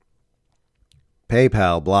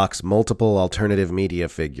PayPal blocks multiple alternative media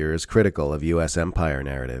figures critical of U.S. empire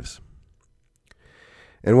narratives.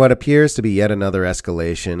 In what appears to be yet another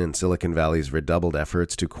escalation in Silicon Valley's redoubled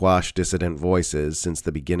efforts to quash dissident voices since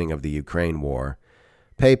the beginning of the Ukraine war,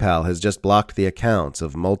 PayPal has just blocked the accounts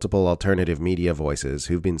of multiple alternative media voices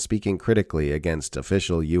who've been speaking critically against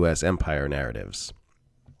official U.S. empire narratives.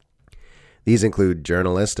 These include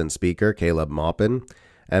journalist and speaker Caleb Maupin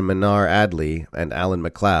and Manar Adley and Alan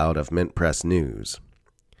McLeod of Mint Press News.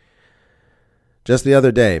 Just the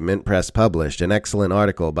other day, Mint Press published an excellent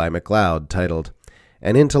article by McLeod titled,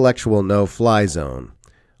 "An Intellectual No-Fly Zone.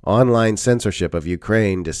 Online Censorship of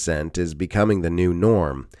Ukraine Dissent is Becoming the New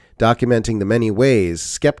Norm," documenting the many ways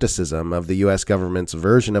skepticism of the U.S. government's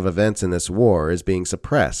version of events in this war is being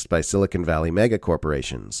suppressed by Silicon Valley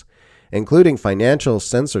megacorporations, including financial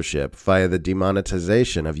censorship via the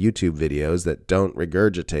demonetization of YouTube videos that don't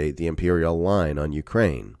regurgitate the imperial line on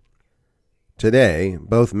Ukraine. Today,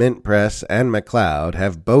 both Mint Press and McLeod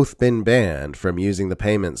have both been banned from using the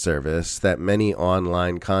payment service that many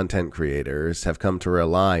online content creators have come to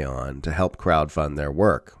rely on to help crowdfund their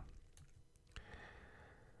work.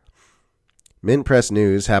 Mint Press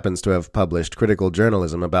News happens to have published critical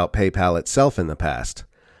journalism about PayPal itself in the past,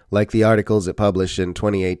 like the articles it published in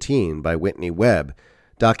 2018 by Whitney Webb,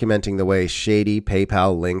 documenting the way shady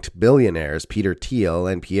PayPal-linked billionaires Peter Thiel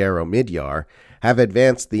and Pierre Omidyar have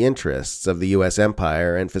advanced the interests of the U.S.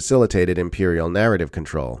 empire and facilitated imperial narrative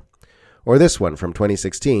control. Or this one from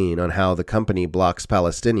 2016 on how the company blocks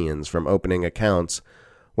Palestinians from opening accounts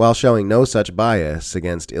while showing no such bias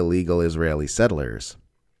against illegal Israeli settlers.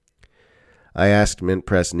 I asked Mint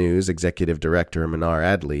Press News Executive Director Manar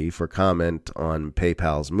Adley for comment on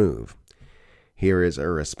PayPal's move. Here is a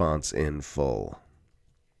response in full.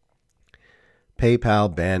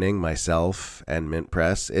 PayPal banning myself and Mint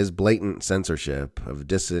Press is blatant censorship of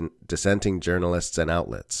dissenting journalists and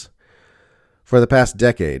outlets. For the past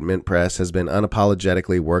decade, Mint Press has been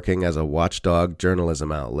unapologetically working as a watchdog journalism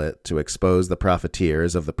outlet to expose the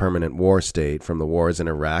profiteers of the permanent war state from the wars in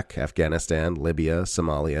Iraq, Afghanistan, Libya,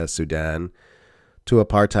 Somalia, Sudan, to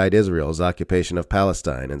apartheid Israel's occupation of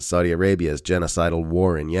Palestine and Saudi Arabia's genocidal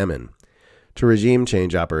war in Yemen, to regime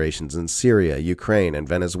change operations in Syria, Ukraine, and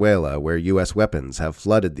Venezuela, where U.S. weapons have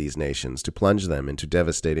flooded these nations to plunge them into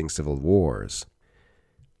devastating civil wars.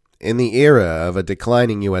 In the era of a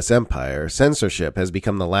declining U.S. empire, censorship has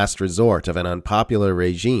become the last resort of an unpopular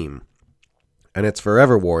regime, and its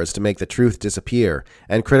forever war is to make the truth disappear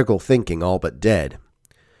and critical thinking all but dead.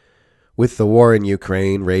 With the war in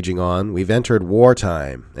Ukraine raging on, we've entered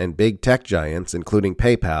wartime, and big tech giants, including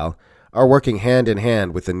PayPal, are working hand in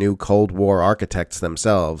hand with the new Cold War architects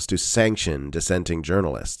themselves to sanction dissenting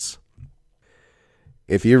journalists.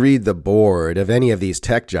 If you read the board of any of these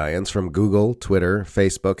tech giants from Google, Twitter,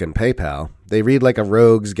 Facebook, and PayPal, they read like a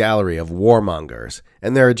rogues gallery of warmongers,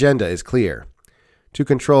 and their agenda is clear: to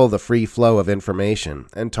control the free flow of information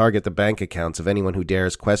and target the bank accounts of anyone who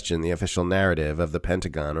dares question the official narrative of the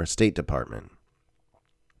Pentagon or State Department.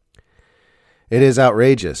 It is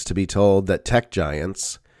outrageous to be told that tech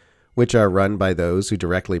giants, which are run by those who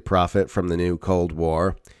directly profit from the new Cold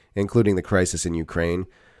War, including the crisis in Ukraine,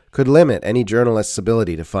 could limit any journalist's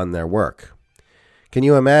ability to fund their work. Can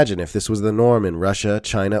you imagine if this was the norm in Russia,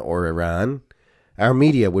 China, or Iran? Our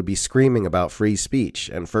media would be screaming about free speech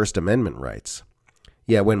and First Amendment rights.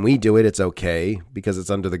 Yet when we do it, it's okay, because it's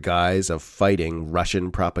under the guise of fighting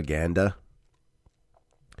Russian propaganda.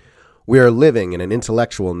 We are living in an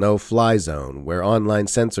intellectual no-fly zone where online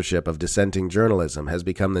censorship of dissenting journalism has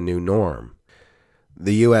become the new norm.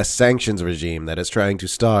 The U.S. sanctions regime that is trying to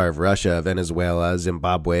starve Russia, Venezuela,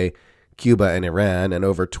 Zimbabwe, Cuba, and Iran, and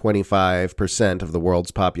over 25% of the world's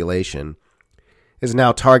population, is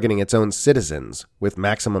now targeting its own citizens with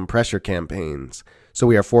maximum pressure campaigns, so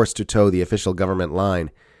we are forced to toe the official government line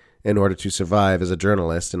in order to survive as a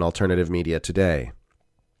journalist in alternative media today.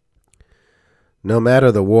 No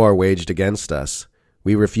matter the war waged against us,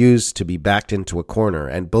 we refuse to be backed into a corner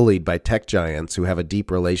and bullied by tech giants who have a deep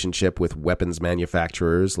relationship with weapons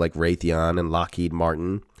manufacturers like Raytheon and Lockheed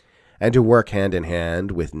Martin, and who work hand in hand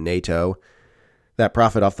with NATO that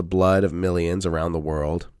profit off the blood of millions around the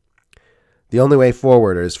world. The only way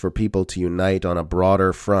forward is for people to unite on a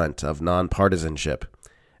broader front of nonpartisanship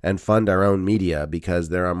and fund our own media because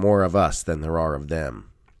there are more of us than there are of them."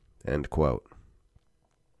 End quote.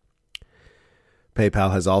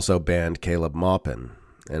 PayPal has also banned Caleb Maupin,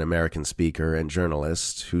 an American speaker and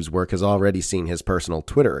journalist whose work has already seen his personal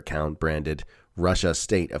Twitter account branded Russia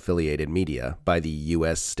State-Affiliated Media by the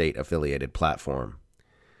U.S. State-Affiliated platform.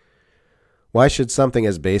 Why should something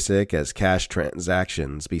as basic as cash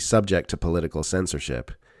transactions be subject to political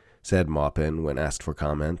censorship, said Maupin when asked for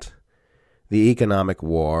comment. The economic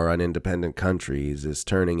war on independent countries is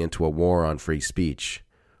turning into a war on free speech.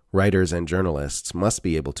 Writers and journalists must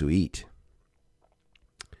be able to eat.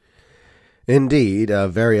 Indeed, a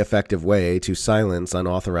very effective way to silence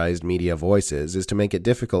unauthorized media voices is to make it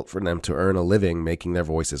difficult for them to earn a living making their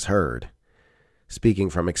voices heard. Speaking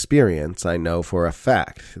from experience, I know for a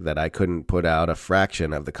fact that I couldn't put out a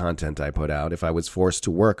fraction of the content I put out if I was forced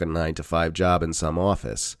to work a 9-to-5 job in some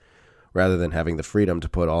office, rather than having the freedom to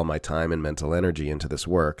put all my time and mental energy into this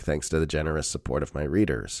work thanks to the generous support of my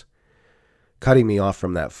readers. Cutting me off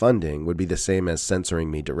from that funding would be the same as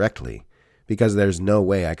censoring me directly, because there's no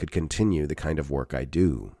way I could continue the kind of work I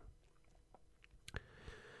do.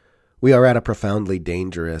 We are at a profoundly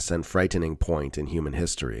dangerous and frightening point in human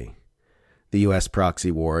history. The U.S.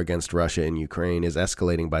 proxy war against Russia in Ukraine is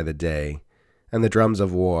escalating by the day, and the drums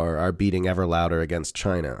of war are beating ever louder against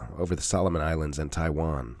China over the Solomon Islands and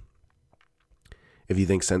Taiwan. If you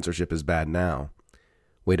think censorship is bad now,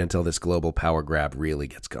 wait until this global power grab really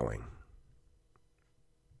gets going.